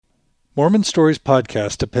Mormon Stories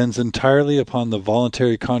podcast depends entirely upon the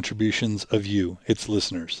voluntary contributions of you, its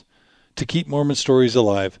listeners. To keep Mormon Stories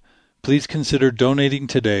alive, please consider donating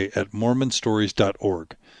today at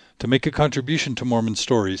mormonstories.org. To make a contribution to Mormon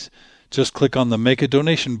Stories, just click on the Make a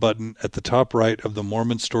Donation button at the top right of the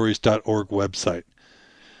mormonstories.org website.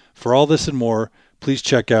 For all this and more, please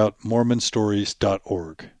check out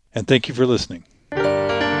mormonstories.org. And thank you for listening.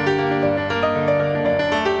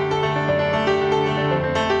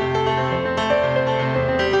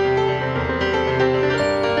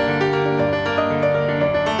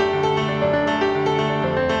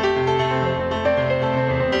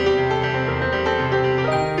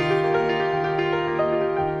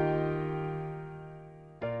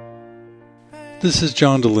 This is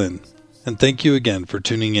John DeLynn, and thank you again for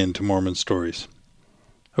tuning in to Mormon Stories.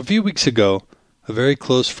 A few weeks ago, a very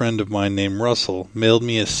close friend of mine named Russell mailed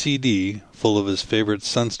me a CD full of his favorite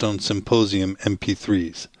Sunstone Symposium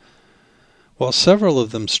MP3s. While several of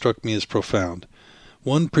them struck me as profound,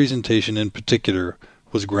 one presentation in particular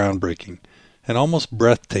was groundbreaking and almost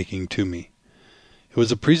breathtaking to me. It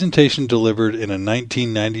was a presentation delivered in a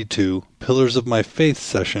 1992 Pillars of My Faith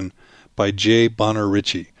session by J. Bonner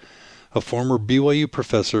Ritchie, a former BYU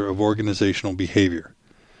professor of organizational behavior.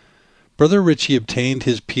 Brother Ritchie obtained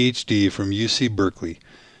his Ph.D. from UC Berkeley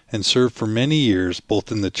and served for many years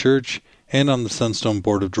both in the church and on the Sunstone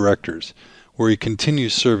Board of Directors, where he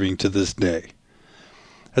continues serving to this day.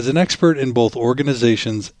 As an expert in both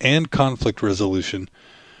organizations and conflict resolution,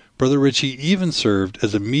 Brother Ritchie even served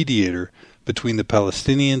as a mediator between the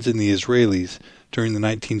Palestinians and the Israelis during the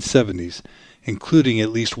 1970s, including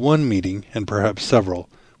at least one meeting, and perhaps several,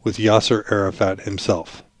 with Yasser Arafat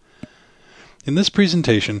himself. In this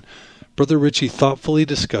presentation, Brother Ritchie thoughtfully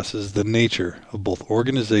discusses the nature of both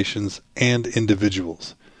organizations and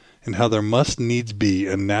individuals, and how there must needs be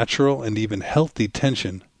a natural and even healthy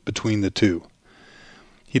tension between the two.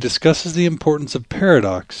 He discusses the importance of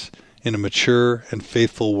paradox in a mature and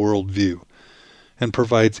faithful worldview, and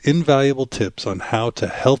provides invaluable tips on how to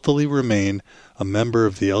healthily remain a member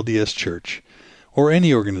of the LDS Church, or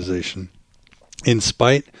any organization, in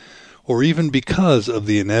spite or even because of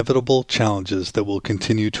the inevitable challenges that will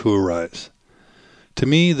continue to arise. To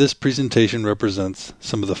me, this presentation represents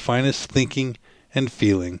some of the finest thinking and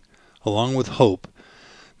feeling, along with hope,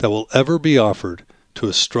 that will ever be offered to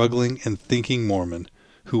a struggling and thinking Mormon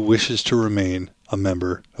who wishes to remain a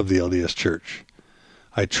member of the LDS Church.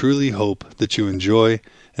 I truly hope that you enjoy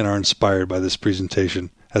and are inspired by this presentation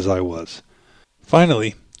as I was.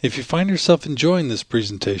 Finally, if you find yourself enjoying this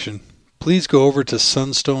presentation, please go over to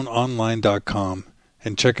sunstoneonline.com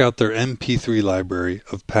and check out their MP3 library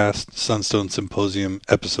of past Sunstone Symposium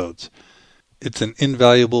episodes. It's an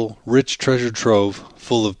invaluable, rich treasure trove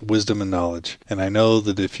full of wisdom and knowledge, and I know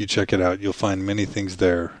that if you check it out, you'll find many things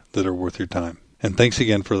there that are worth your time. And thanks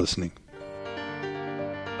again for listening.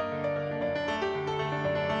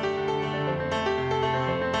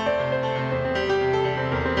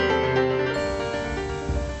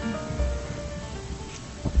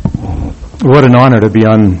 What an honor to be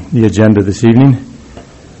on the agenda this evening.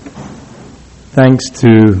 Thanks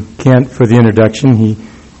to Kent for the introduction. He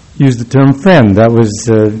used the term friend. That was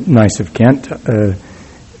nice of Kent.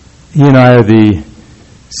 He and I are the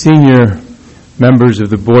senior members of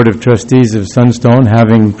the Board of Trustees of Sunstone,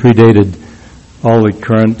 having predated all the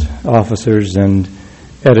current officers and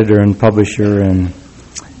editor and publisher and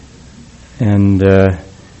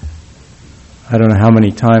I don't know how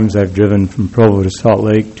many times I've driven from Provo to Salt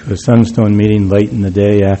Lake to a Sunstone meeting late in the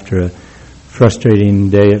day after a frustrating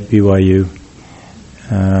day at BYU.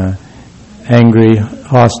 Angry,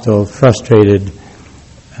 hostile, frustrated,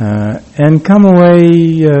 and come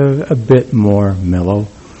away a bit more mellow,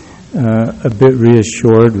 a bit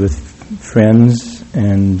reassured with friends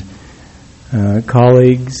and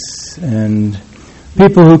colleagues and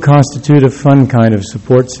people who constitute a fun kind of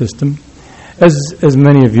support system. As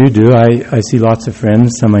many of you do, I see lots of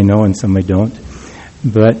friends, some I know and some I don't.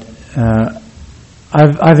 But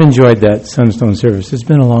I've enjoyed that Sunstone service. It's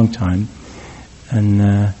been a long time,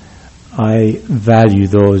 and I value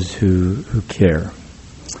those who care.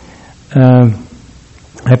 I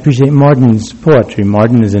appreciate Martin's poetry.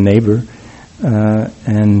 Martin is a neighbor,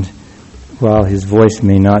 and while his voice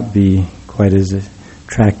may not be quite as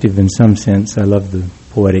attractive in some sense, I love the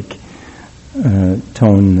poetic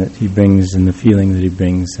tone that he brings and the feeling that he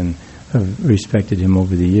brings, and I've respected him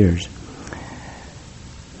over the years.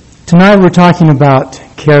 Tonight we're talking about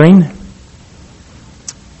caring,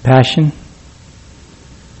 passion,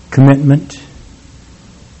 commitment,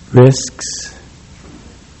 risks,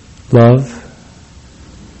 love,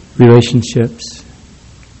 relationships,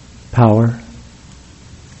 power,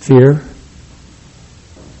 fear.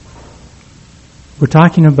 We're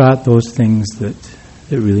talking about those things that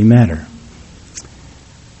really matter.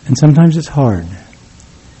 And sometimes it's hard.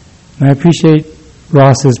 And I appreciate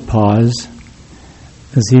Ross's pause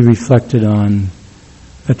as he reflected on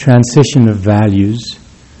a transition of values,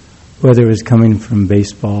 whether it was coming from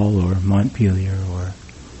baseball or Montpelier or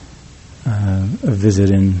a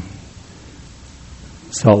visit in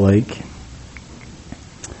Salt Lake.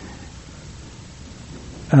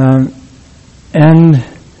 And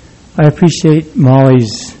I appreciate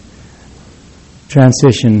Molly's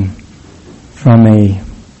transition from a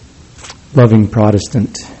loving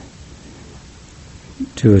Protestant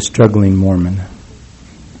to a struggling Mormon.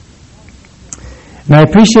 And I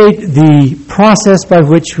appreciate the process by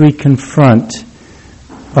which we confront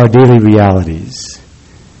our daily realities.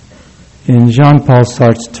 In Jean-Paul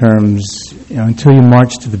Sartre's terms, until you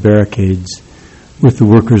march to the barricades with the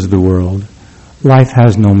workers of the world, life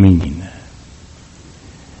has no meaning.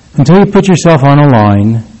 Until you put yourself on a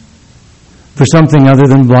line for something other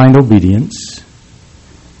than blind obedience,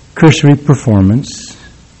 cursory performance,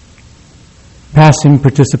 passing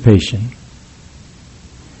participation,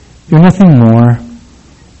 you're nothing more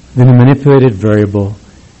than a manipulated variable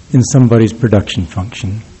in somebody's production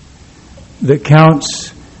function that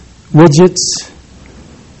counts widgets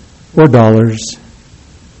or dollars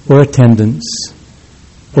or attendance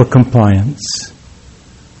or compliance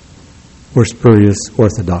or spurious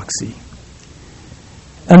orthodoxy.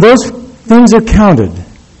 And those things are counted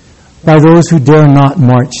by those who dare not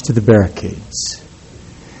march to the barricades.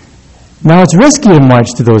 Now, it's risky to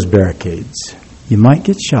march to those barricades. You might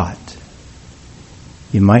get shot.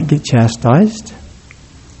 You might get chastised.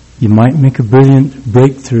 You might make a brilliant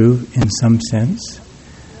breakthrough in some sense.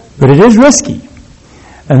 But it is risky.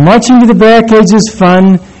 And marching to the barricades is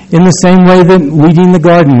fun in the same way that weeding the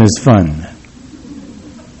garden is fun.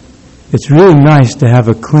 It's really nice to have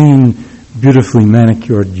a clean, beautifully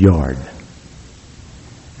manicured yard.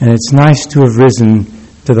 And it's nice to have risen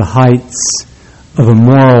to the heights of a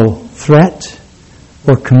moral threat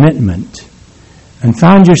or commitment and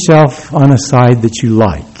found yourself on a side that you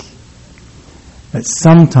like. But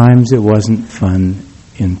sometimes it wasn't fun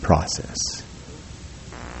in process.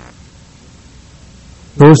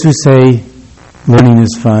 Those who say learning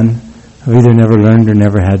is fun have either never learned or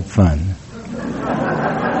never had fun.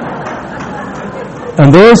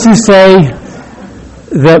 And those who say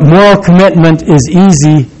that moral commitment is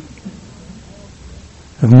easy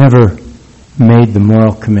have never made the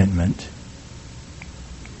moral commitment.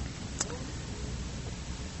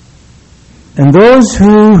 And those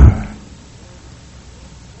who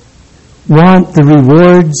want the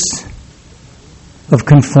rewards of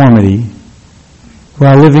conformity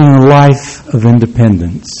while living a life of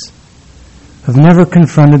independence have never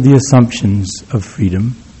confronted the assumptions of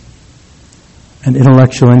freedom and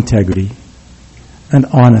intellectual integrity and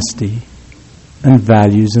honesty and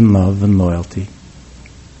values and love and loyalty.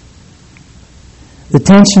 The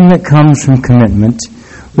tension that comes from commitment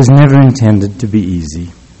was never intended to be easy,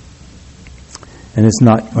 and it's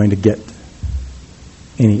not going to get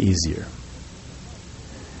any easier.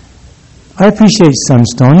 I appreciate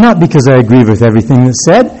Sunstone, not because I agree with everything that's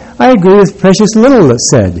said. I agree with precious little that's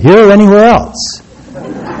said, here or anywhere else.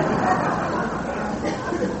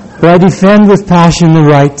 But I defend with passion the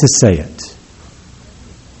right to say it.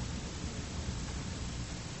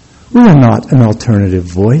 We are not an alternative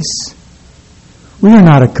voice. We are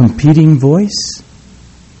not a competing voice.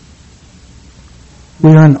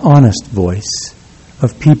 We are an honest voice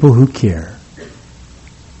of people who care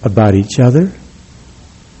about each other,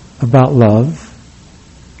 about love,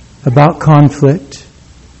 about conflict,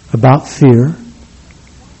 about fear.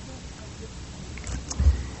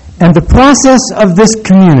 And the process of this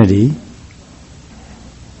community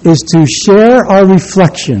is to share our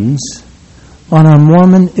reflections on our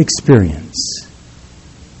Mormon experience.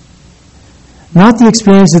 Not the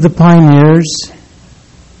experience of the pioneers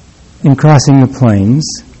in crossing the plains,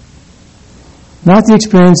 not the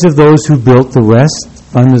experience of those who built the West,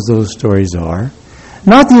 fun as those stories are,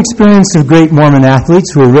 not the experience of great Mormon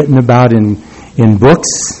athletes who are written about in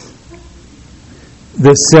books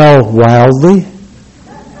that sell wildly,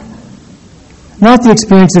 not the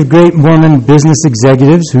experience of great Mormon business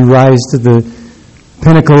executives who rise to the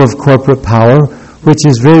pinnacle of corporate power, which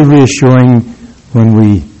is very reassuring when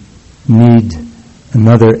we need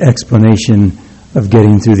another explanation of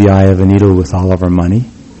getting through the eye of a needle with all of our money.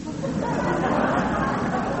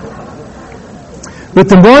 But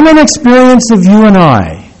the Mormon experience of you and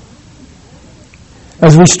I,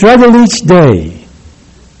 as we struggle each day,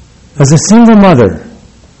 as a single mother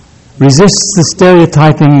resists the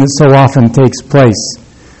stereotyping that so often takes place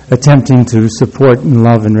attempting to support and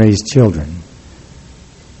love and raise children.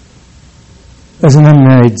 As an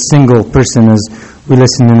unmarried single person, as we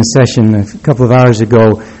listened in a session a couple of hours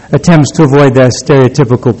ago, attempts to avoid that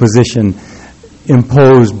stereotypical position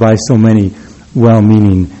imposed by so many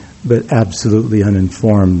well-meaning but absolutely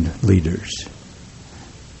uninformed leaders.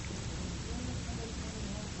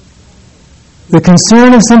 The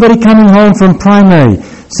concern of somebody coming home from primary,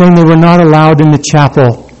 saying they were not allowed in the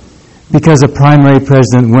chapel because a primary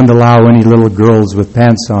president wouldn't allow any little girls with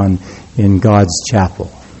pants on in God's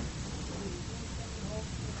chapel.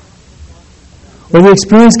 Or the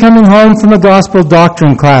experience coming home from a gospel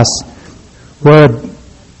doctrine class where a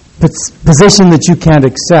position that you can't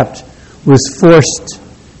accept was forced,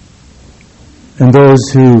 and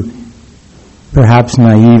those who perhaps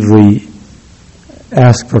naively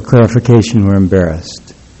asked for clarification were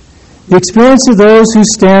embarrassed. The experience of those who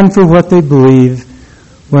stand for what they believe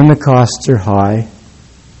when the costs are high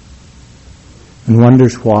and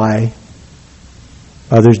wonders why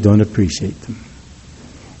others don't appreciate them.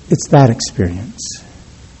 It's that experience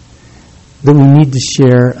that we need to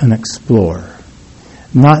share and explore,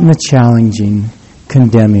 not in a challenging,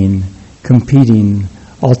 condemning, competing,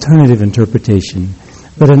 alternative interpretation,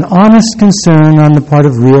 but an honest concern on the part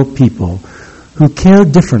of real people who care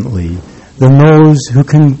differently than those who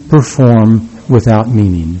can perform without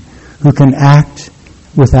meaning, who can act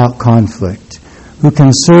without conflict, who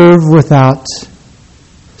can serve without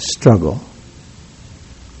struggle.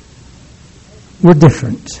 We're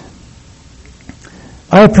different.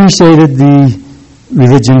 I appreciated the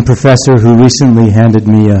religion professor who recently handed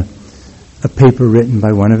me a paper written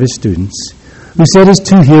by one of his students who said his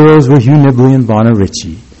two heroes were Hugh Nibley and Bonner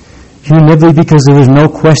Ritchie. Hugh Nibley because there was no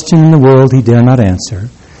question in the world he dare not answer.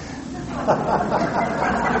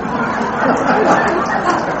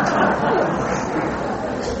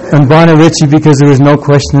 And Bonner Ritchie because there was no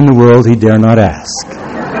question in the world he dare not ask.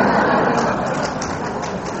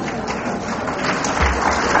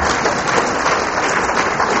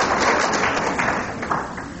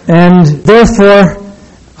 And therefore,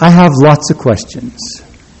 I have lots of questions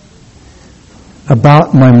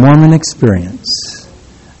about my Mormon experience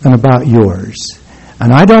and about yours.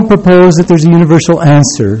 And I don't propose that there's a universal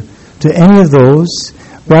answer to any of those,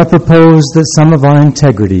 but I propose that some of our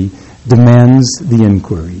integrity demands the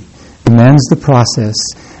inquiry, demands the process,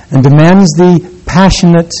 and demands the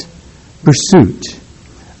passionate pursuit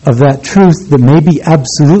of that truth that may be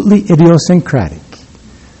absolutely idiosyncratic,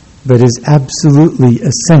 but is absolutely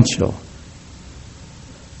essential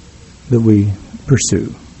that we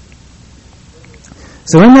pursue.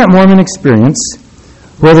 So in that Mormon experience,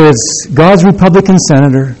 whether it's God's Republican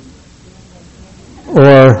senator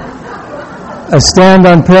or a stand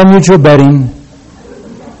on pari-mutuel betting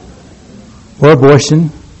or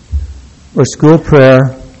abortion or school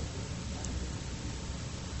prayer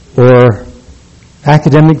or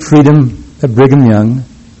academic freedom at Brigham Young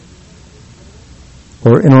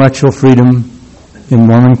or intellectual freedom in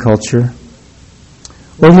Mormon culture,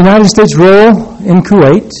 or the United States' role in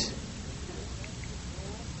Kuwait,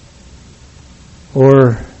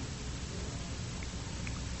 or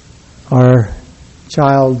our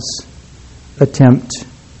child's attempt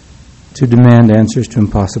to demand answers to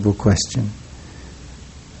impossible questions.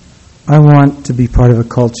 I want to be part of a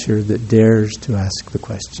culture that dares to ask the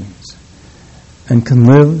questions and can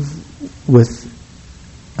live with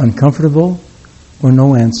uncomfortable or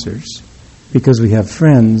no answers because we have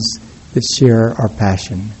friends that share our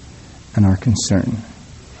passion and our concern.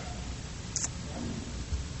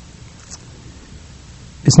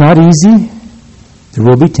 It's not easy. There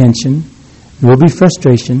will be tension. There will be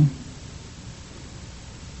frustration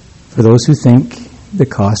for those who think the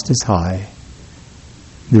cost is high.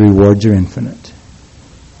 The rewards are infinite.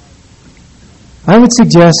 I would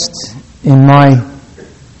suggest in my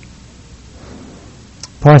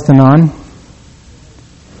Parthenon,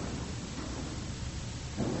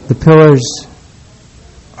 the pillars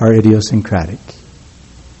are idiosyncratic.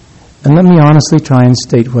 And let me honestly try and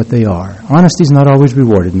state what they are. Honesty is not always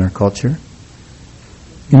rewarded in our culture.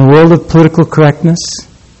 In a world of political correctness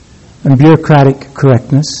and bureaucratic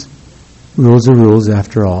correctness, rules are rules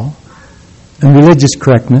after all, and religious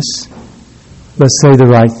correctness, let's say the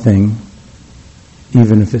right thing,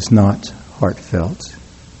 even if it's not heartfelt.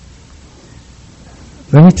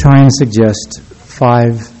 Let me try and suggest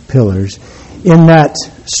 5 pillars in that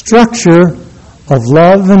structure of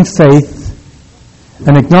love and faith,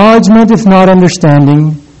 an acknowledgement, if not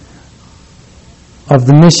understanding, of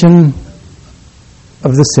the mission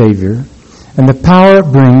of the Savior and the power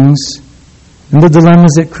it brings and the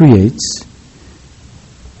dilemmas it creates,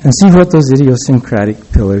 and see what those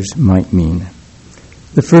idiosyncratic pillars might mean.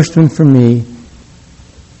 The first one for me,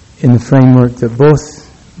 in the framework that both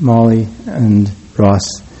Molly and Ross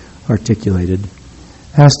articulated,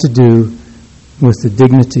 has to do with the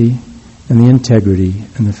dignity and the integrity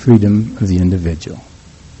and the freedom of the individual.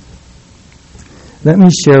 Let me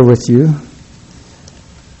share with you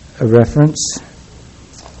a reference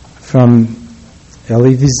from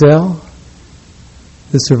Elie Wiesel,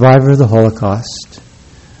 the survivor of the Holocaust,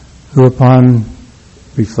 who upon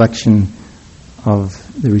reflection of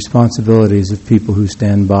the responsibilities of people who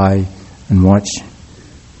stand by and watch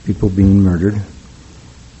people being murdered,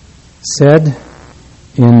 said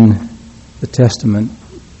in the Testament,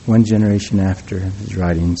 one generation after his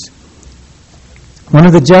writings, "One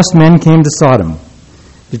of the just men came to Sodom,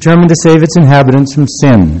 determined to save its inhabitants from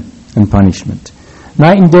sin and punishment.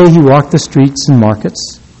 Night and day he walked the streets and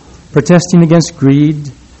markets, protesting against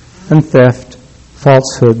greed and theft,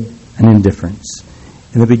 falsehood and indifference.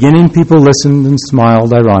 In the beginning, people listened and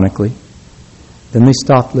smiled ironically. Then they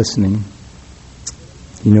stopped listening.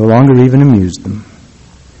 He no longer even amused them.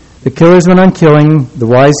 The killers went on killing, the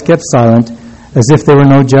wise kept silent, as if there were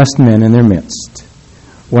no just men in their midst.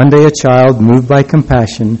 One day a child, moved by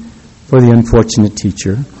compassion for the unfortunate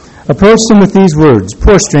teacher, approached him with these words,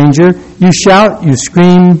 'Poor stranger, you shout, you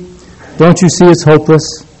scream. Don't you see it's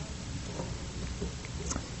hopeless?'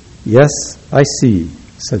 'Yes, I see,'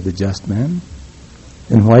 said the just man.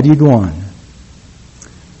 'Then why do you go on?'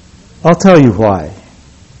 'I'll tell you why.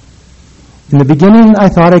 In the beginning, I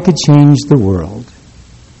thought I could change the world.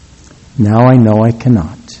 Now I know I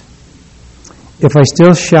cannot. If I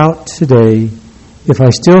still shout today, if I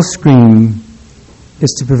still scream,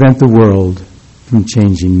 it's to prevent the world from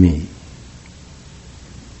changing me.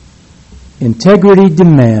 Integrity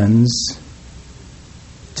demands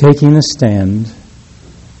taking a stand,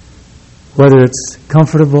 whether it's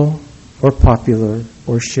comfortable or popular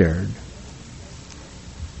or shared.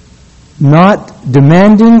 Not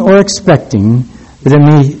demanding or expecting that it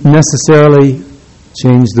may necessarily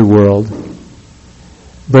change the world,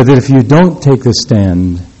 but that if you don't take the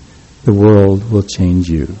stand, the world will change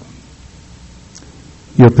you.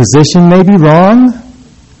 Your position may be wrong,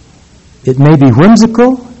 it may be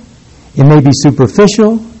whimsical, it may be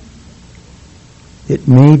superficial, it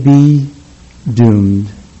may be doomed,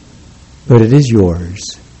 but it is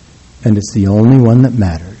yours, and it's the only one that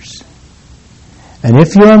matters. And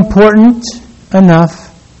if you're important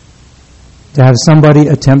enough to have somebody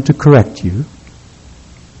attempt to correct you,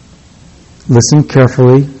 listen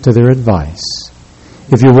carefully to their advice.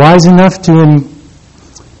 If you're wise enough to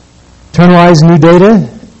internalize new data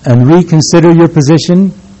and reconsider your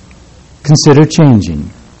position, consider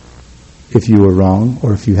changing if you were wrong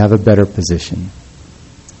or if you have a better position.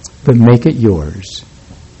 But make it yours.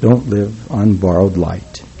 Don't live on borrowed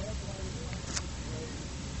light.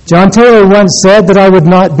 John Taylor once said that I would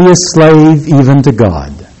not be a slave even to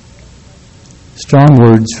God. Strong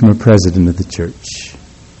words from a president of the church.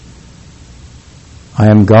 I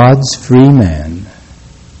am God's free man,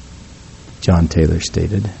 John Taylor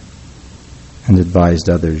stated, and advised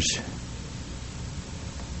others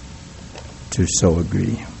to so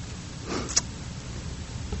agree.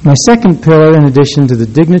 My second pillar, in addition to the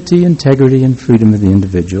dignity, integrity, and freedom of the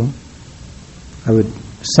individual,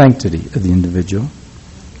 sanctity of the individual,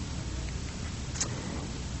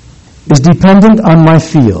 is dependent on my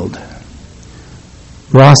field.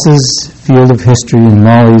 Ross's field of history and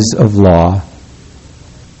Molly's of law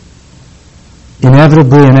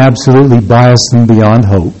inevitably and absolutely bias them beyond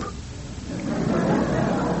hope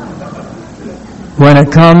when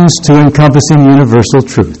it comes to encompassing universal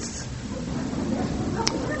truth.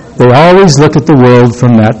 They always look at the world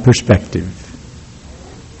from that perspective.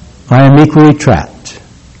 I am equally trapped.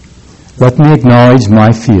 Let me acknowledge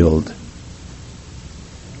my field.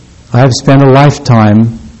 I have spent a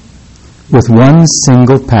lifetime with one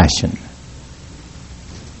single passion: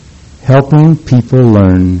 helping people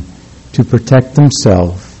learn to protect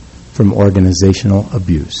themselves from organizational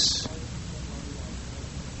abuse.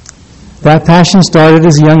 That passion started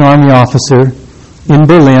as a young Army officer in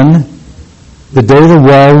Berlin the day the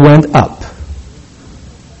wall went up.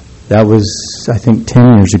 That was, I think, 10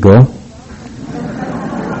 years ago.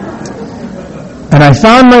 And I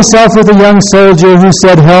found myself with a young soldier who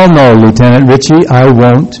said, "Hell no, Lieutenant Ritchie, I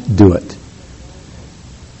won't do it."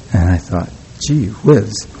 And I thought, gee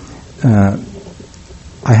whiz.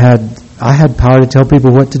 I had power to tell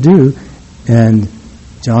people what to do, and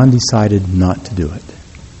John decided not to do it.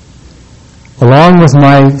 Along with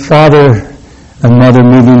my father and mother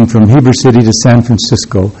moving from Heber City to San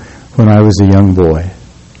Francisco when I was a young boy.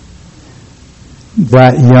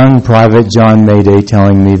 That young Private John Mayday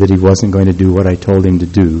telling me that he wasn't going to do what I told him to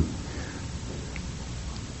do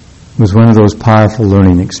was one of those powerful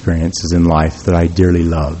learning experiences in life that I dearly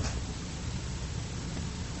love.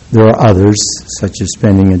 There are others, such as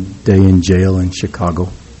spending a day in jail in Chicago.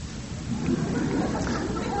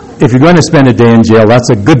 If you're going to spend a day in jail, that's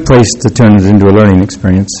a good place to turn it into a learning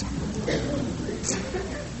experience.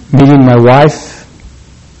 Meeting my wife,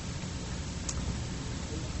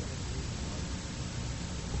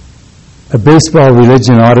 a baseball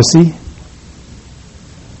religion odyssey,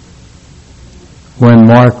 when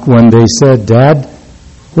Mark one day said, "Dad,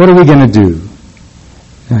 what are we going to do?"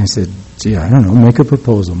 And I said, "Gee, I don't know, make a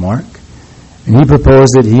proposal, Mark." And he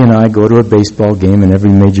proposed that he and I go to a baseball game in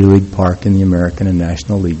every major league park in the American and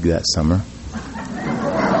National League that summer.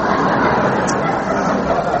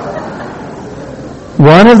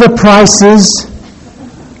 One of the prices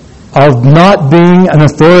of not being an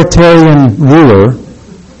authoritarian ruler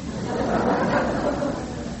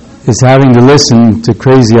is having to listen to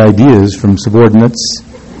crazy ideas from subordinates,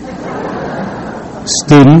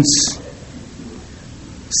 students,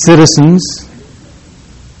 citizens,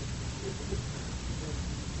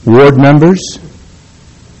 ward members,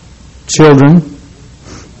 children,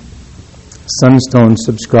 Sunstone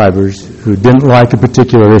subscribers who didn't like a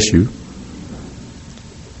particular issue,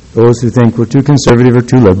 those who think we're too conservative or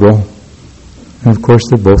too liberal, and of course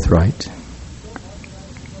they're both right.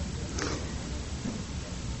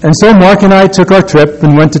 And so Mark and I took our trip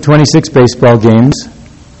and went to 26 baseball games,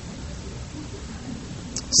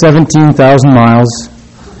 17,000 miles,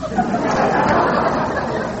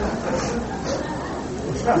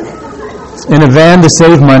 in a van to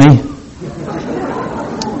save money.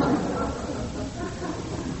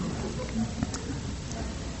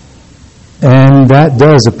 And that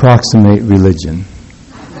does approximate religion.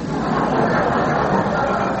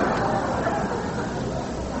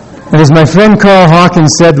 And as my friend Carl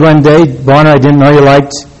Hawkins said one day, "Bonner, I didn't know you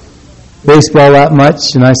liked baseball that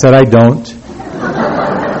much." And I said, "I don't.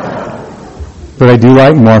 But I do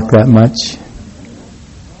like Mark that much."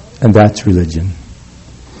 And that's religion.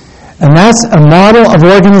 And that's a model of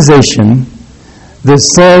organization that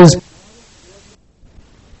says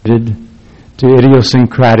to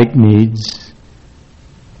idiosyncratic needs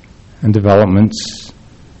and developments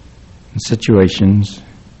and situations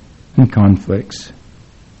and conflicts.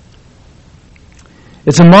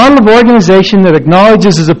 It's a model of organization that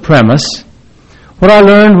acknowledges as a premise what I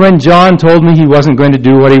learned when John told me he wasn't going to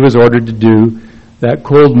do what he was ordered to do that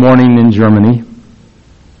cold morning in Germany.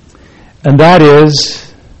 And that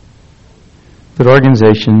is that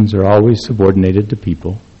organizations are always subordinated to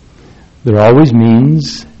people. They're always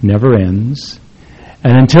means, never ends.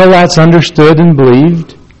 And until that's understood and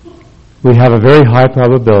believed, we have a very high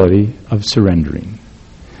probability of surrendering.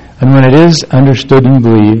 And when it is understood and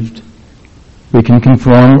believed, we can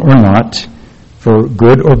conform or not for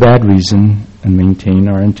good or bad reason and maintain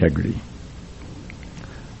our integrity.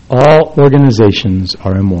 All organizations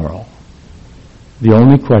are immoral. The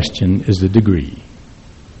only question is the degree.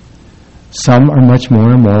 Some are much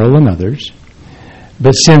more immoral than others.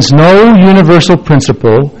 But since no universal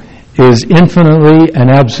principle is infinitely and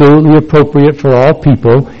absolutely appropriate for all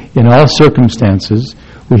people in all circumstances,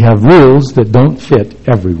 we have rules that don't fit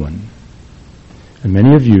everyone. And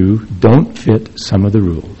many of you don't fit some of the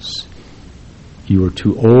rules. You were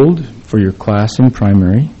too old for your class in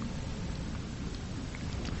primary.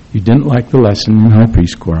 You didn't like the lesson in High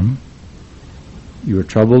Priest Quorum. You were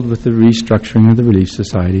troubled with the restructuring of the Relief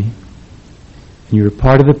Society. And you were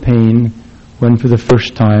part of the pain when, for the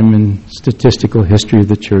first time in statistical history of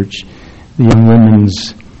the church, the young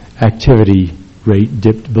women's activity rate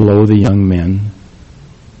dipped below the young men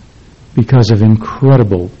because of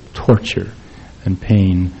incredible torture and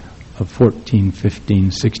pain of 14, 15,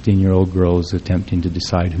 16-year-old girls attempting to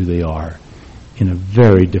decide who they are in a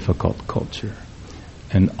very difficult culture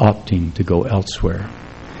and opting to go elsewhere.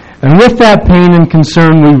 And with that pain and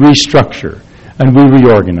concern, we restructure and we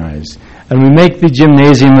reorganize. And we make the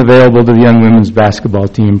gymnasium available to the young women's basketball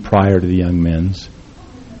team prior to the young men's.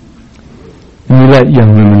 And we let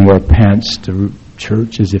young women wear pants to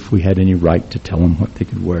church as if we had any right to tell them what they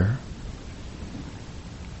could wear.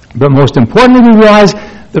 But most importantly, we realize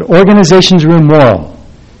that organizations are immoral.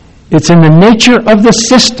 It's in the nature of the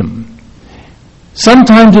system.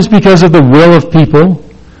 Sometimes it's because of the will of people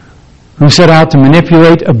who set out to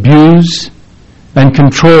manipulate, abuse, and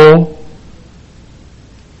control,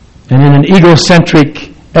 and in an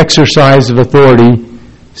egocentric exercise of authority,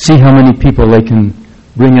 see how many people they can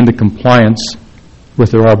bring into compliance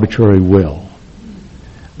with their arbitrary will.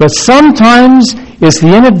 But sometimes it's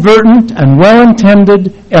the inadvertent and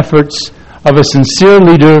well-intended efforts of a sincere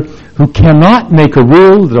leader who cannot make a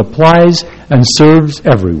rule that applies and serves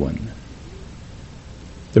everyone.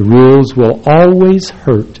 The rules will always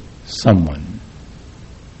hurt someone.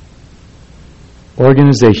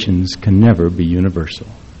 Organizations can never be universal,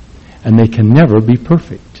 and they can never be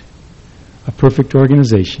perfect. A perfect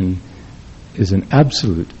organization is an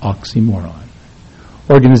absolute oxymoron.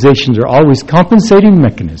 Organizations are always compensating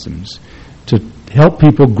mechanisms to help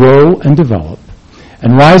people grow and develop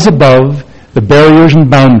and rise above the barriers and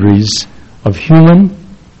boundaries of human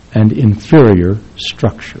and inferior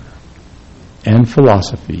structure and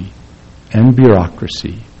philosophy and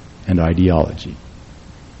bureaucracy and ideology.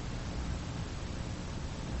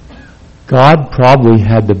 God probably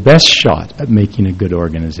had the best shot at making a good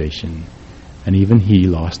organization, and even he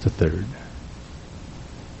lost a third.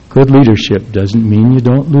 Good leadership doesn't mean you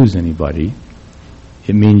don't lose anybody.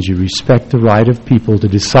 It means you respect the right of people to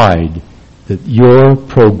decide that your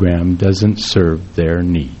program doesn't serve their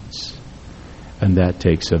needs. And that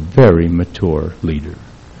takes a very mature leader.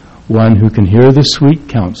 One who can hear the sweet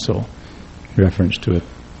counsel, reference to a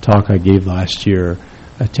talk I gave last year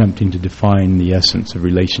attempting to define the essence of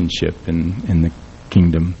relationship in the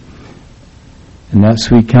kingdom. And that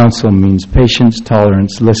sweet counsel means patience,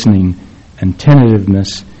 tolerance, listening, and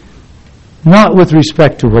tentativeness, not with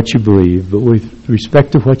respect to what you believe, but with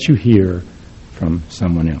respect to what you hear from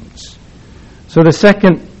someone else. So the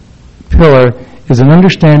second pillar is an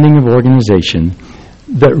understanding of organization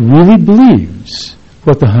that really believes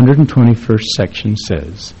what the 121st section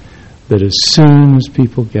says, that as soon as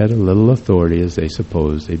people get a little authority as they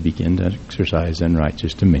suppose, they begin to exercise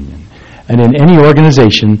unrighteous dominion. And in any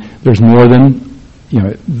organization, there's more than,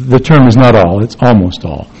 the term is not all, it's almost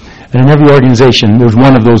all. And in every organization, there's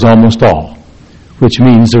one of those almost all, which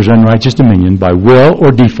means there's unrighteous dominion by will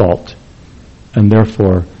or default, and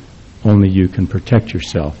therefore only you can protect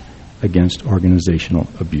yourself against organizational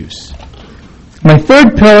abuse. My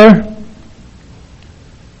third pillar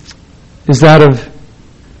is that of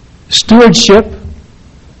stewardship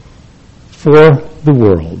for the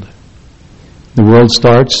world. The world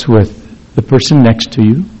starts with the person next to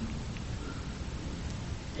you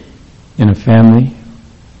in a family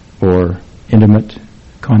or intimate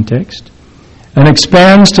context, and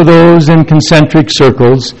expands to those in concentric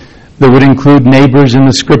circles that would include neighbors in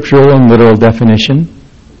the scriptural and literal definition,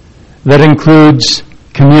 that includes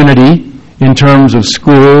community in terms of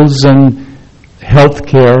schools and health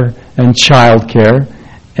care and child care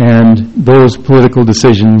and those political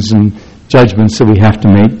decisions and judgments that we have to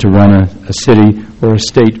make to run a city or a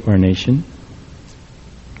state or a nation.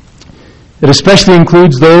 It especially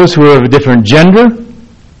includes those who are of a different gender,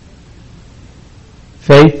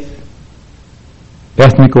 faith,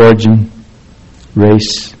 ethnic origin,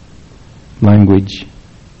 race, language.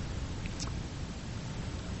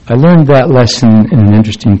 I learned that lesson in an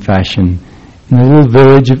interesting fashion in the little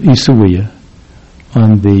village of Isawiya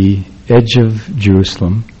on the edge of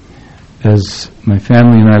Jerusalem, as my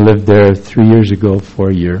family and I lived there 3 years ago for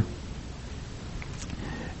a year.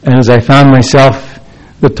 And as I found myself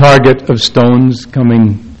the target of stones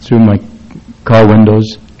coming through my car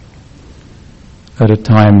windows at a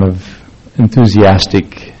time of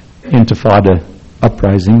enthusiastic intifada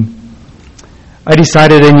uprising, I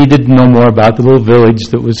decided I needed to know more about the little village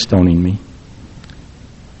that was stoning me.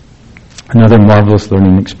 Another marvelous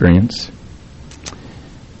learning experience.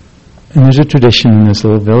 And there's a tradition in this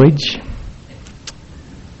little village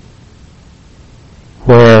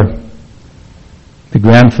where the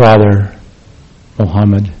grandfather,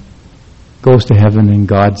 Muhammad, goes to heaven and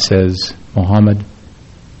God says, Muhammad,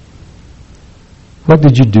 what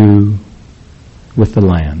did you do with the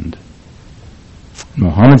land? And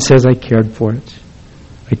Muhammad says, I cared for it.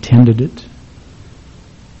 I tended it.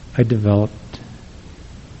 I developed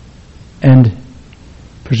and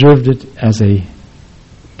preserved it as a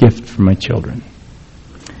gift for my children.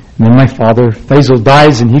 And then my father, Faisal,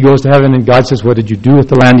 dies and he goes to heaven and God says, what did you do with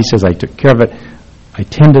the land? He says, I took care of it. I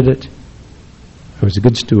tended it. I was a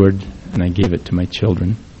good steward and I gave it to my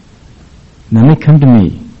children. And then they come to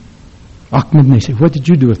me, Ahmed, and they say, what did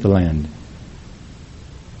you do with the land?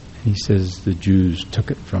 And he says, the Jews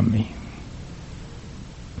took it from me.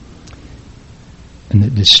 And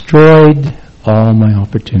it destroyed all my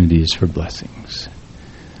opportunities for blessings.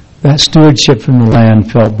 That stewardship from the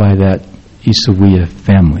land felt by that Isawiya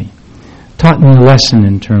family taught me a lesson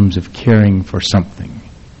in terms of caring for something,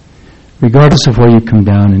 regardless of where you come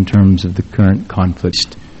down in terms of the current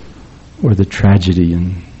conflict or the tragedy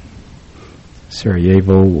in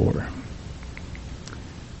Sarajevo or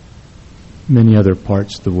many other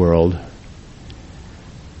parts of the world.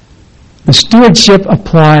 The stewardship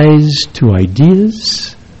applies to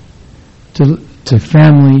ideas, to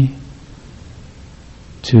family,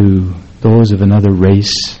 to those of another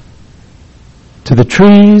race, to the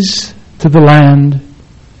trees, to the land.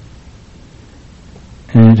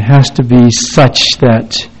 And it has to be such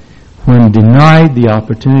that when denied the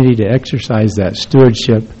opportunity to exercise that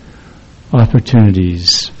stewardship,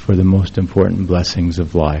 opportunities for the most important blessings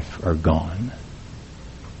of life are gone.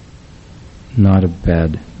 Not a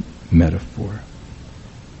bad metaphor.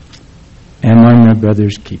 Am I my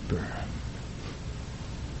brother's keeper?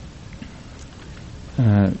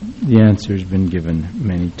 The answer has been given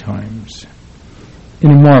many times. In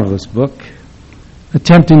a marvelous book,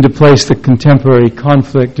 attempting to place the contemporary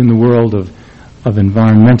conflict in the world of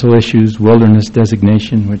environmental issues, wilderness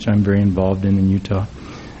designation, which I'm very involved in Utah,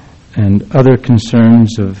 and other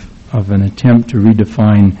concerns of an attempt to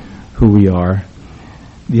redefine who we are.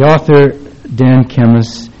 The author, Dan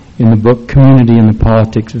Kemmis, in the book Community and the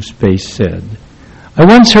Politics of Space, said, "I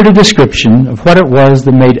once heard a description of what it was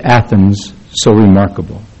that made Athens so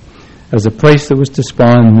remarkable, as a place that was to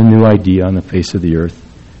spawn the new idea on the face of the earth,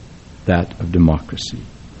 that of democracy.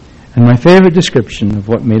 And my favorite description of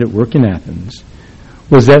what made it work in Athens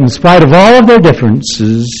was that in spite of all of their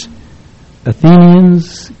differences,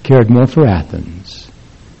 Athenians cared more for Athens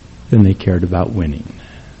than they cared about winning.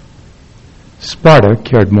 Sparta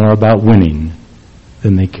cared more about winning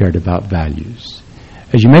than they cared about values.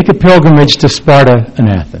 As you make a pilgrimage to Sparta and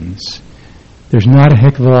Athens, there's not a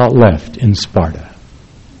heck of a lot left in Sparta.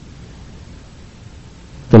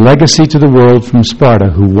 The legacy to the world from Sparta,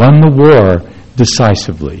 who won the war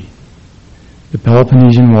decisively, the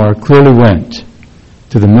Peloponnesian War, clearly went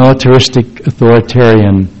to the militaristic,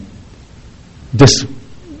 authoritarian,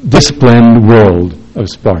 disciplined world of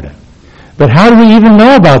Sparta. But how do we even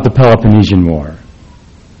know about the Peloponnesian War?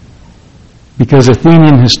 Because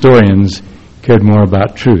Athenian historians cared more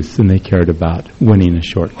about truth than they cared about winning a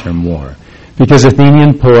short-term war. Because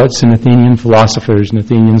Athenian poets and Athenian philosophers and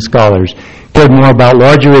Athenian scholars cared more about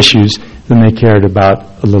larger issues than they cared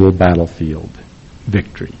about a little battlefield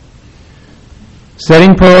victory.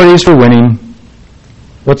 Setting priorities for winning.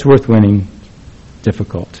 What's worth winning?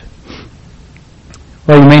 Difficult.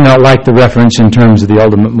 Well, you may not like the reference in terms of the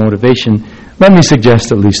ultimate motivation. Let me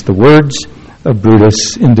suggest at least the words of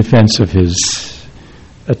Brutus in defense of his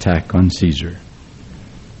attack on Caesar.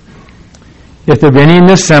 If there be any in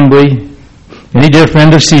this assembly, any dear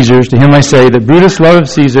friend of Caesar's, to him I say that Brutus' love of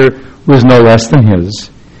Caesar was no less than his.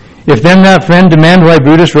 If then that friend demand why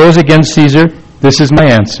Brutus rose against Caesar, this is my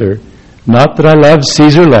answer. Not that I loved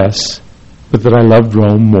Caesar less, but that I loved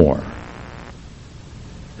Rome more.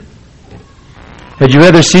 Had you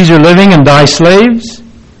rather Caesar living and die slaves,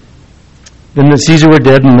 than that Caesar were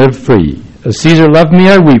dead and lived free? As Caesar loved me,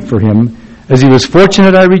 I weep for him. As he was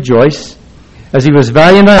fortunate, I rejoice. As he was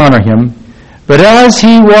valiant, I honor him. But as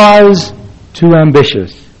he was too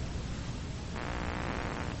ambitious,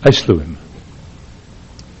 I slew him.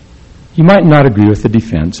 You might not agree with the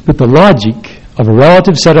defense, but the logic of a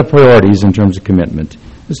relative set of priorities in terms of commitment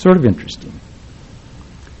is sort of interesting.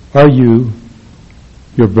 Are you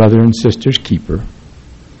your brother and sister's keeper?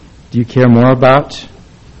 Do you care more about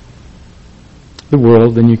the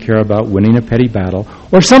world than you care about winning a petty battle,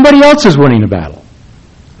 or somebody else is winning a battle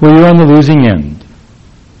where you're on the losing end?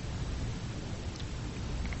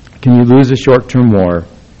 Can you lose a short-term war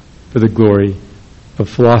for the glory of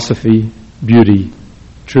philosophy, beauty,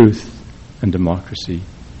 truth, and democracy,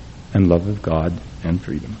 and love of God and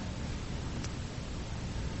freedom?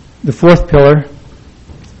 The fourth pillar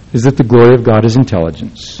is that the glory of God is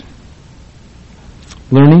intelligence.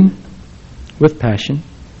 Learning with passion.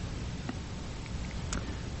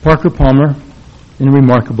 Parker Palmer, in a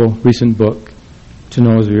remarkable recent book, To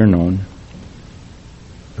Know As We Are Known,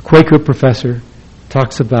 a Quaker professor,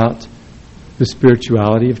 talks about the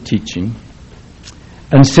spirituality of teaching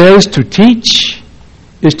and says to teach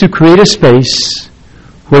is to create a space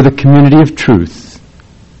where the community of truth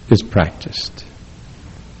is practiced.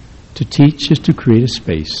 To teach is to create a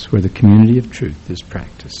space where the community of truth is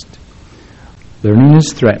practiced. Learning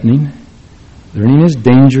is threatening. Learning is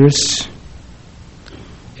dangerous.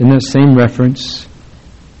 In that same reference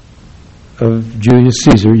of Julius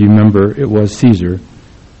Caesar, you remember it was Caesar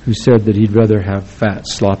who said that he'd rather have fat,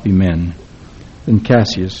 sloppy men than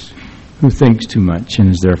Cassius, who thinks too much and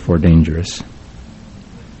is therefore dangerous.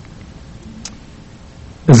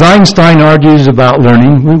 As Einstein argues about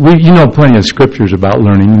learning, you know plenty of scriptures about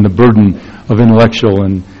learning and the burden of intellectual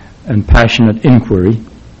and passionate inquiry.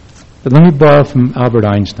 But let me borrow from Albert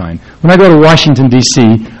Einstein. When I go to Washington, D.C.,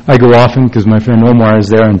 I go often because my friend Omar is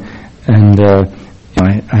there, and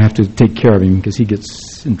I have to take care of him because he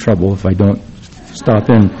gets in trouble if I don't stop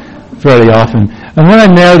in fairly often. And when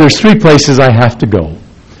I'm there, there's three places I have to go.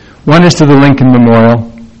 One is to the Lincoln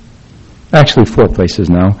Memorial, Actually, 4 places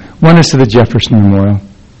now. One is to the Jefferson Memorial.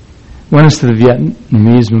 One is to the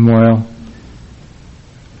Vietnamese Memorial,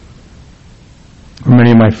 where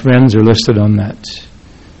many of my friends are listed on that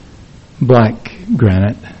black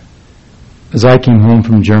granite. As I came home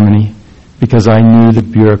from Germany, because I knew the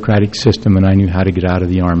bureaucratic system and I knew how to get out of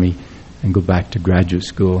the army and go back to graduate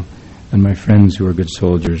school, and my friends who were good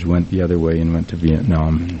soldiers went the other way and went to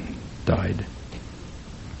Vietnam and died.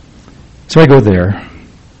 So I go there.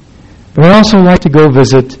 But I also like to go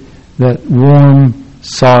visit that warm,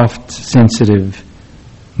 soft, sensitive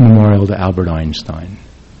memorial to Albert Einstein,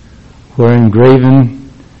 where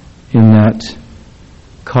engraven in that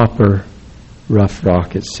copper rough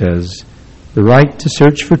rock it says, "The right to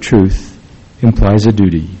search for truth implies a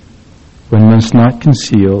duty. One must not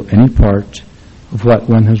conceal any part of what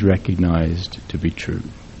one has recognized to be true."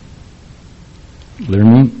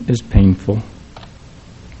 Learning is painful.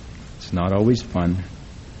 It's not always fun,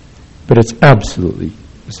 but it's absolutely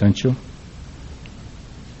essential.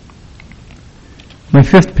 My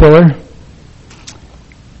 5th pillar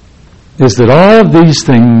is that all of these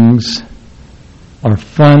things are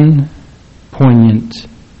fun, poignant,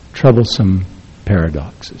 troublesome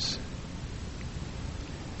paradoxes.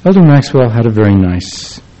 Elder Maxwell had a very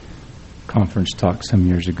nice conference talk some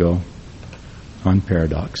years ago on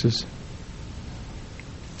paradoxes.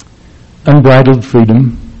 Unbridled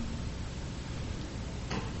freedom,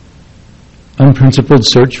 unprincipled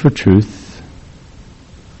search for truth,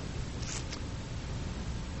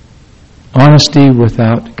 honesty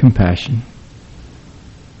without compassion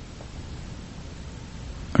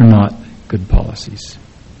are not good policies.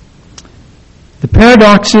 The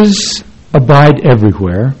paradoxes abide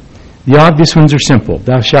everywhere. The obvious ones are simple.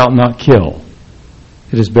 Thou shalt not kill.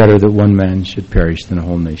 It is better that one man should perish than a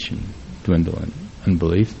whole nation dwindle in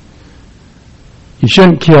unbelief. You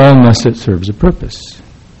shouldn't kill unless it serves a purpose.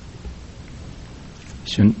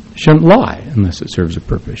 You shouldn't lie unless it serves a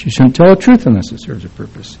purpose. You shouldn't tell the truth unless it serves a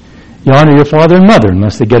purpose. You honor your father and mother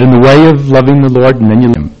unless they get in the way of loving the Lord, and then you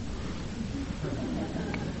live.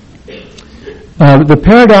 The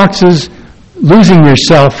paradoxes, losing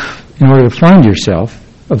yourself in order to find yourself,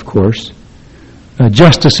 of course,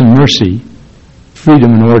 justice and mercy,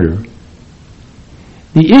 freedom and order.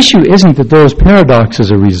 The issue isn't that those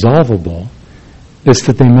paradoxes are resolvable, it's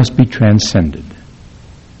that they must be transcended.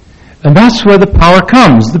 And that's where the power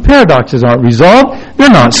comes. The paradoxes aren't resolved, they're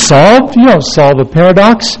not solved. You don't solve a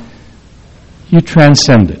paradox, you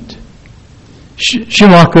transcend it.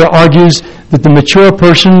 Schumacher argues that the mature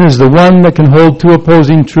person is the one that can hold 2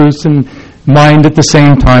 opposing truths in mind at the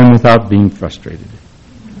same time without being frustrated.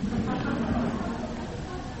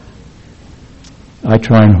 I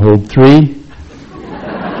try and hold 3.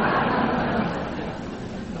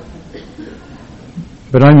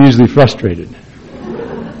 But I'm usually frustrated.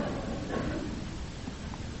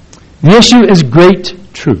 The issue is great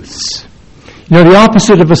truths. You know, the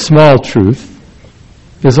opposite of a small truth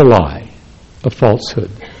is a lie, a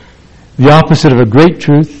falsehood. The opposite of a great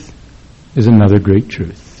truth is another great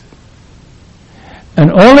truth.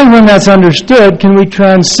 And only when that's understood can we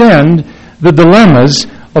transcend the dilemmas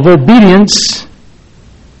of obedience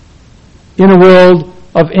in a world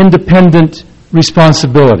of independent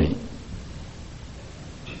responsibility,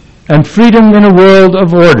 and freedom in a world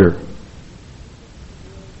of order,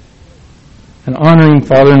 and honoring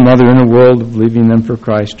father and mother in a world of leaving them for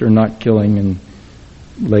Christ or not killing and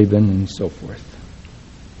Laban and so forth.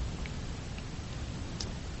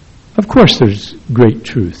 Of course there's great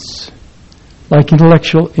truths, like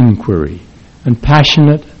intellectual inquiry and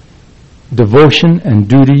passionate devotion and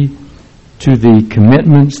duty to the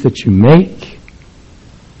commitments that you make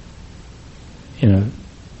in a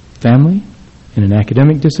family, in an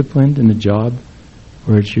academic discipline, in a job,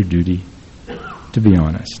 where it's your duty to be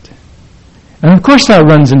honest. And of course that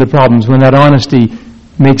runs into problems when that honesty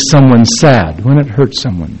makes someone sad, when it hurts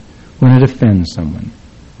someone, when it offends someone,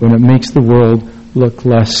 when it makes the world look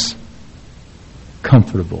less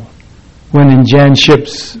comfortable. When in Jan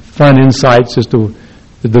Ship's fun insights as to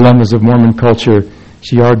the dilemmas of Mormon culture,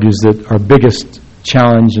 she argues that our biggest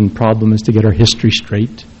challenge and problem is to get our history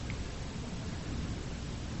straight.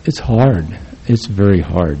 It's hard. It's very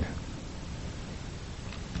hard.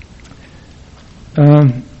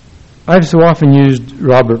 I've so often used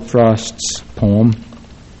Robert Frost's poem,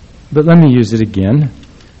 but let me use it again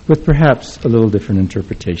with perhaps a little different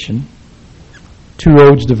interpretation. 2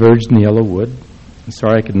 roads diverged in the yellow wood. I'm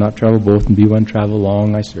sorry I could not travel both, and be one travel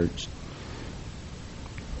long I searched.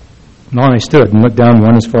 And on I stood and looked down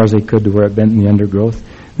one as far as I could to where it bent in the undergrowth.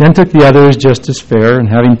 Then took the other as just as fair, and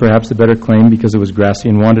having perhaps a better claim because it was grassy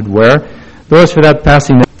and wanted where. Though as for that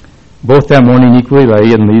passing, Both that morning equally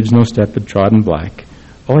lay, and leaves no step had trodden black.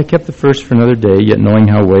 Oh, I kept the first for another day, yet knowing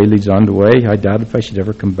how way leads on to way, I doubt if I should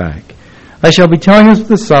ever come back. I shall be telling us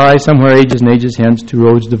with a sigh, somewhere ages and ages hence, two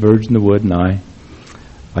roads diverged in the wood, and I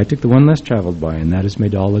took the one less traveled by, and that has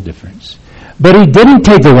made all the difference. But he didn't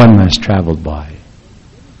take the one less traveled by.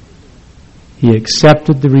 He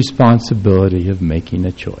accepted the responsibility of making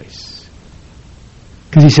a choice.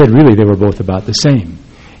 Because he said, really, they were both about the same.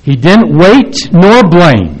 He didn't wait nor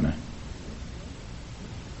blame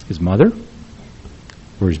his mother,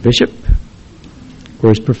 or his bishop, or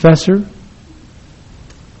his professor,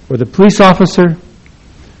 or the police officer,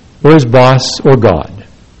 or his boss, or God,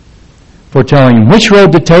 for telling him which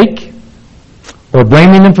road to take, or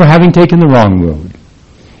blaming him for having taken the wrong road.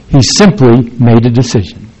 He simply made a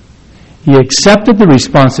decision. He accepted the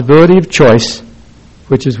responsibility of choice,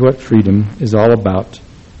 which is what freedom is all about,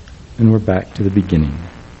 and we're back to the beginning.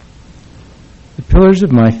 The pillars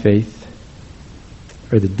of my faith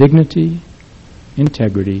are the dignity,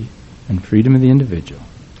 integrity, and freedom of the individual.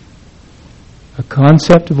 A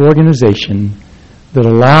concept of organization that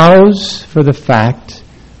allows for the fact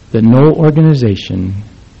that no organization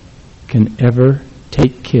can ever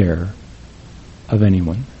take care of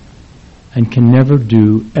anyone and can never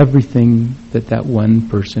do everything that one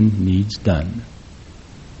person needs done.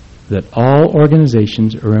 That all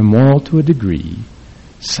organizations are immoral to a degree,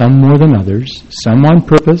 some more than others, some on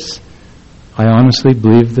purpose. I honestly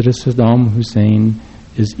believe that a Saddam Hussein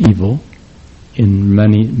is evil in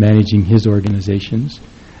managing his organizations,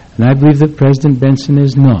 and I believe that President Benson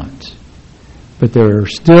is not. But there are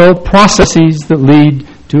still processes that lead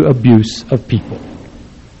to abuse of people,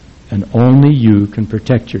 and only you can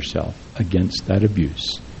protect yourself against that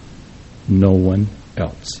abuse. No one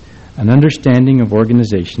else. An understanding of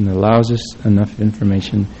organization that allows us enough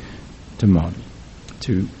information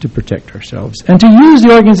to protect ourselves and to use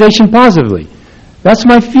the organization positively. That's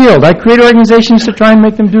my field. I create organizations to try and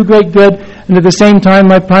make them do great good, and at the same time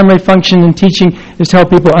my primary function in teaching is to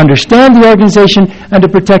help people understand the organization and to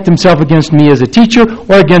protect themselves against me as a teacher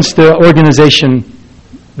or against the organization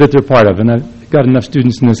that they're part of. And I've got enough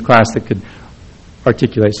students in this class that could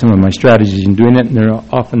articulate some of my strategies in doing it, and they're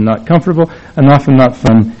often not comfortable and often not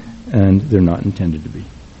fun, and they're not intended to be.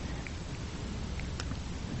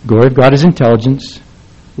 Glory of God is intelligence,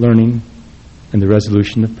 learning, and the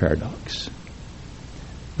resolution of paradox.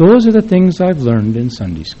 Those are the things I've learned in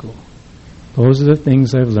Sunday school. Those are the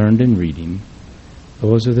things I've learned in reading.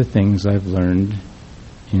 Those are the things I've learned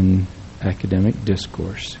in academic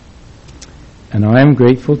discourse. And I am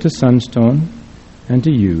grateful to Sunstone and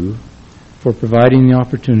to you for providing the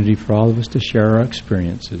opportunity for all of us to share our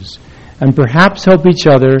experiences and perhaps help each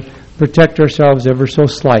other protect ourselves ever so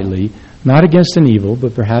slightly, not against an evil,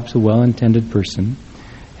 but perhaps a well-intended person.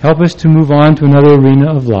 Help us to move on to another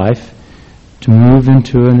arena of life, to move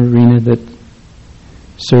into an arena that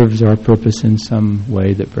serves our purpose in some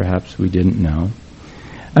way that perhaps we didn't know.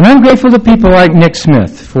 And I'm grateful to people like Nick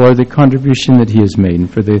Smith for the contribution that he has made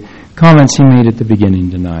and for the comments he made at the beginning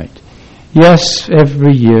tonight. Yes,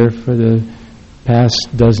 every year for the past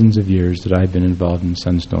dozens of years that I've been involved in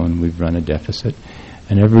Sunstone, we've run a deficit.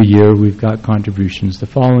 And every year we've got contributions the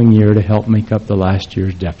following year to help make up the last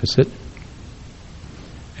year's deficit.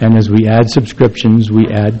 And as we add subscriptions, we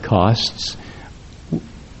add costs.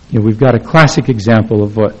 We've got a classic example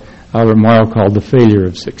of what Albert Morrow called the failure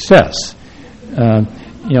of success.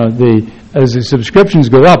 As the subscriptions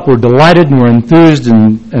go up, we're delighted and we're enthused,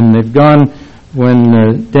 and they've gone.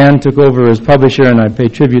 When Dan took over as publisher, and I pay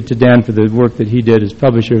tribute to Dan for the work that he did as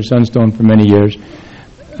publisher of Sunstone for many years.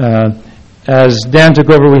 As Dan took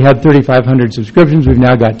over, we had 3,500 subscriptions. We've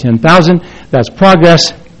now got 10,000. That's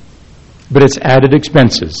progress, but it's added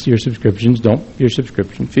expenses. Your subscription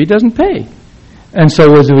fee doesn't pay. And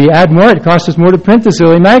so as we add more, it costs us more to print the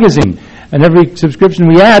silly magazine. And every subscription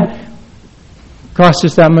we add costs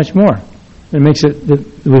us that much more. It makes it that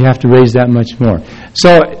we have to raise that much more.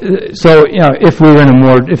 So if we were in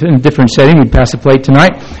a different setting, we'd pass a plate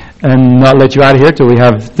tonight and not let you out of here till we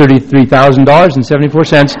have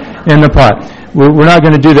 $33,000.74 in the pot. We're not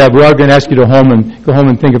going to do that. We are going to ask you to go home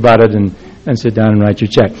and think about it and sit down and write your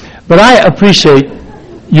check. But I appreciate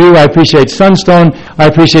you. I appreciate Sunstone. I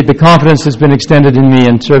appreciate the confidence that's been extended in me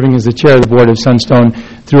in serving as the chair of the board of Sunstone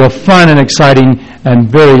through a fun and exciting and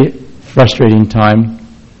very frustrating time.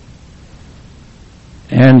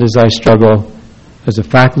 And as I struggle as a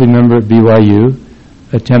faculty member at BYU,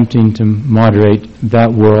 attempting to moderate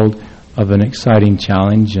that world of an exciting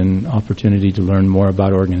challenge and opportunity to learn more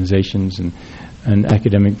about organizations and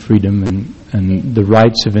academic freedom and the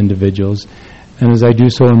rights of individuals. And as I do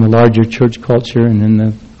so in the larger church culture and in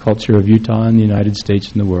the culture of Utah and the United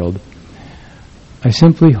States and the world, I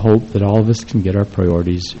simply hope that all of us can get our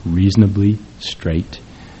priorities reasonably straight.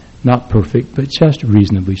 Not perfect, but just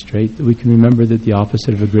reasonably straight, that we can remember that the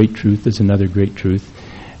opposite of a great truth is another great truth,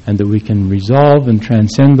 and that we can resolve and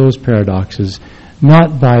transcend those paradoxes,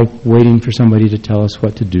 not by waiting for somebody to tell us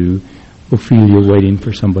what to do, Ophelia waiting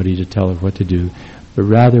for somebody to tell her what to do, but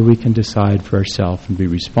rather we can decide for ourselves and be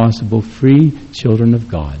responsible, free children of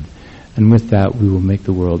God. And with that, we will make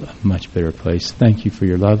the world a much better place. Thank you for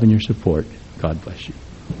your love and your support. God bless you.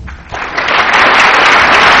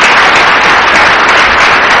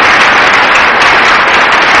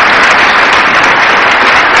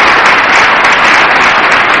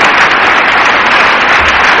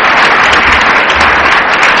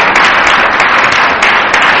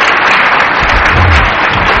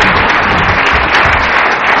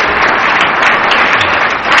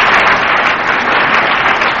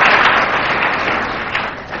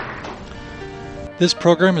 This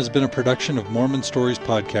program has been a production of Mormon Stories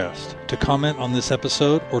Podcast. To comment on this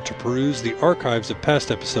episode or to peruse the archives of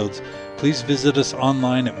past episodes, please visit us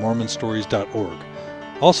online at mormonstories.org.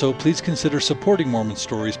 Also, please consider supporting Mormon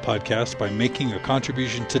Stories Podcast by making a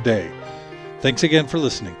contribution today. Thanks again for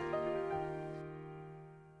listening.